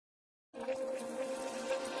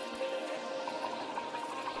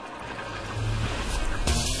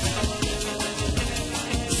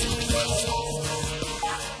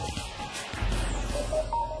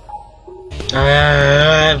Oh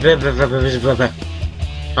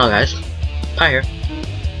guys, Pi here,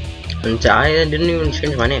 and I didn't even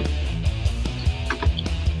change my name.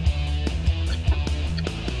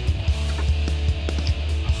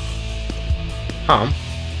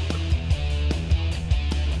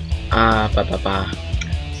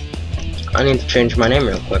 I need to change my name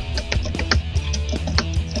real quick.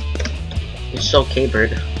 It's okay,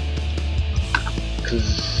 bird.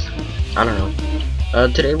 Cause I don't know.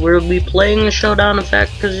 Today we'll be playing Showdown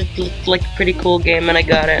Effect because it looked like a pretty cool game and I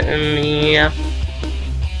got it, and yeah.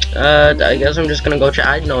 I guess I'm just gonna go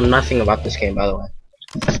try. I know nothing about this game, by the way.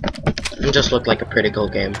 It just looked like a pretty cool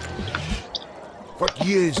game. What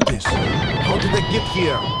year is this? How did I get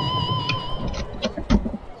here?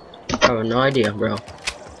 I have no idea, bro.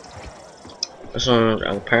 This one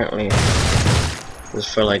apparently is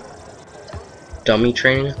for like dummy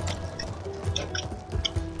training.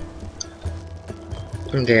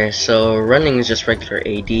 Okay, so running is just regular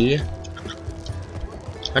AD.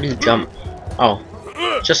 How do you jump? Oh,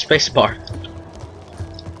 just spacebar.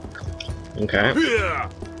 Okay.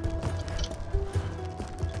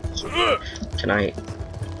 Can I?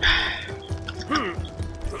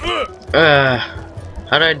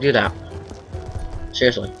 How do I do that?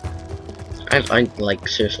 Seriously. I like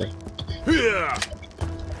seriously.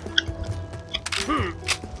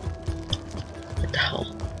 What the hell?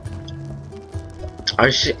 Oh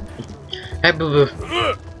shit! Hey, boo boo.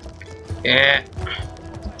 Yeah.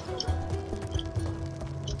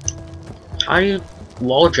 How do you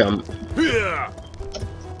wall jump?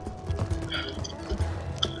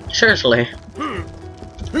 Seriously.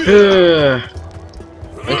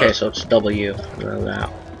 Okay, so it's W. None of that.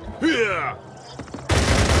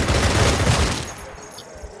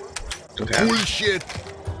 Okay. Bullshit.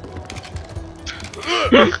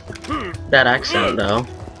 That accent though.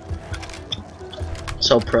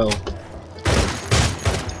 So pro.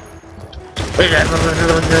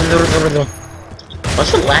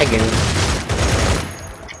 What's the lagging?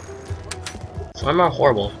 Why am I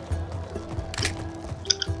horrible?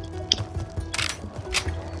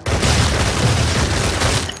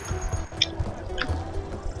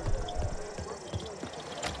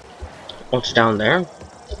 What's down there?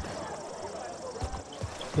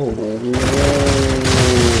 Ooh.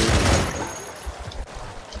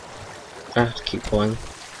 I have to keep going.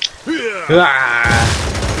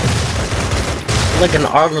 Like an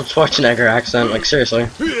Arnold Schwarzenegger accent, like seriously.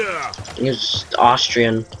 He's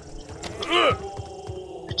Austrian.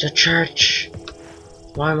 It's a church.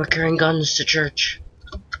 Why am I carrying guns to church?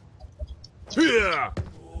 How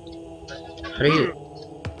do you?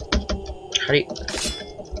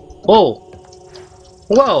 Whoa!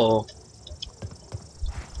 Whoa!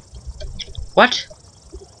 What?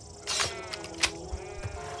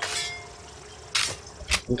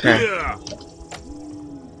 Okay.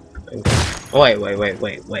 Wait.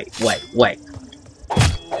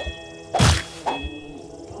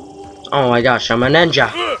 Oh my gosh, I'm a ninja.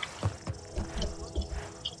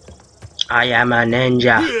 I am a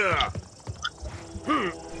ninja.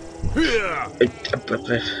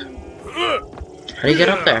 How do you get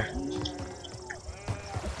up there?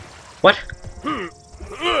 What?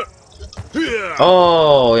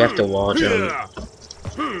 Oh, you have to wall jump.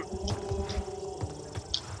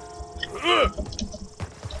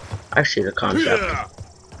 I see the concept.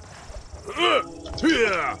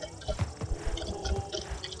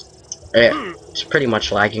 It's pretty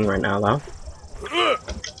much lagging right now, though.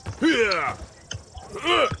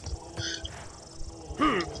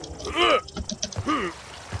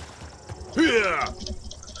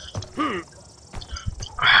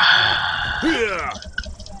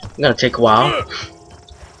 It's gonna take a while.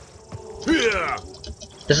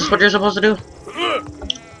 This is what you're supposed to do?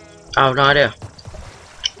 I have no idea.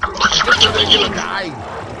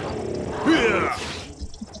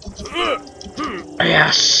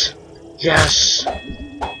 Yes! Yes!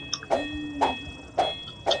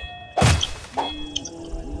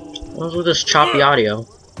 What's with this choppy audio?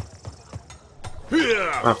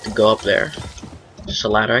 I'll have to go up there. Just a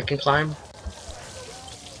ladder I can climb?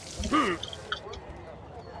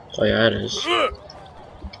 Oh yeah, it is. Oh,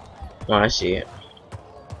 I see it.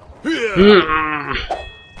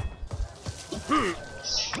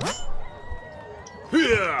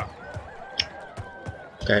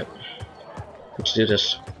 Okay. Let's do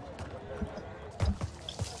this.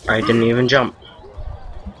 I didn't even jump.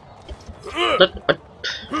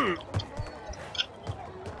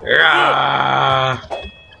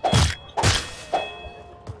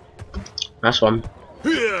 That's one.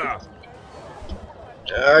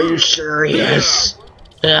 Are you serious?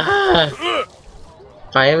 I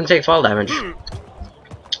even take fall damage.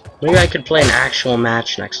 Maybe I could play an actual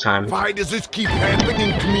match next time. Why does this keep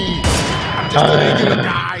happening to me? I'm just a regular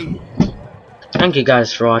guy. Thank you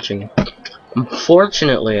guys for watching.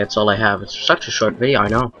 Unfortunately, it's all I have. It's such a short video, I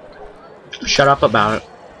know. Shut up about it.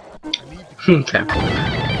 Okay.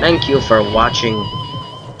 Thank you for watching.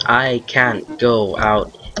 I can't go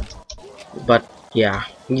out. But, yeah,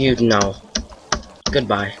 you know.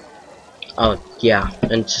 Goodbye. Oh, yeah.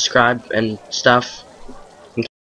 And subscribe and stuff.